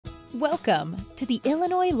Welcome to the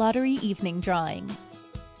Illinois Lottery Evening Drawing.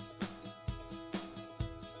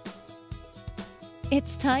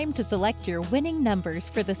 It's time to select your winning numbers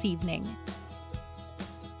for this evening.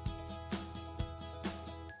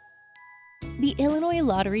 The Illinois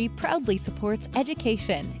Lottery proudly supports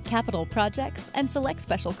education, capital projects, and select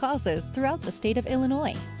special causes throughout the state of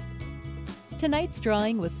Illinois. Tonight's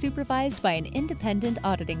drawing was supervised by an independent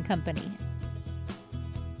auditing company.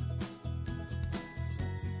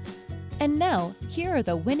 And now, here are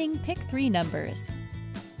the winning Pick 3 numbers.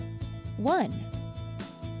 1,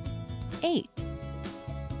 8,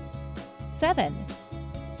 7,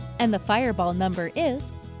 and the fireball number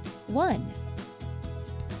is 1.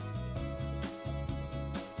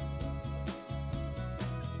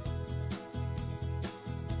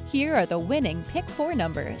 Here are the winning Pick 4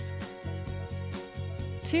 numbers.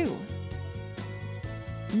 2,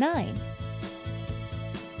 9,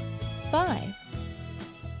 5,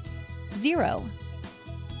 0,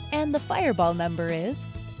 and the fireball number is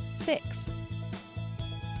 6.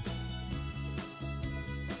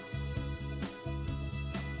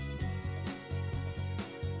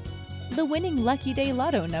 The winning Lucky Day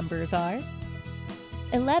Lotto numbers are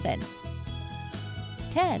 11,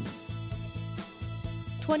 10,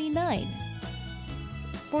 29,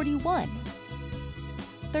 41,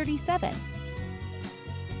 37.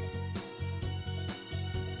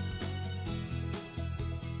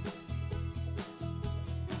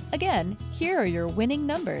 Again, here are your winning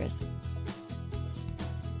numbers.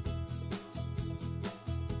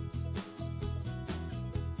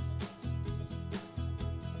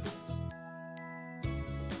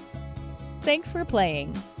 Thanks for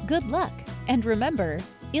playing. Good luck, and remember,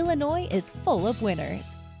 Illinois is full of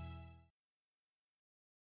winners.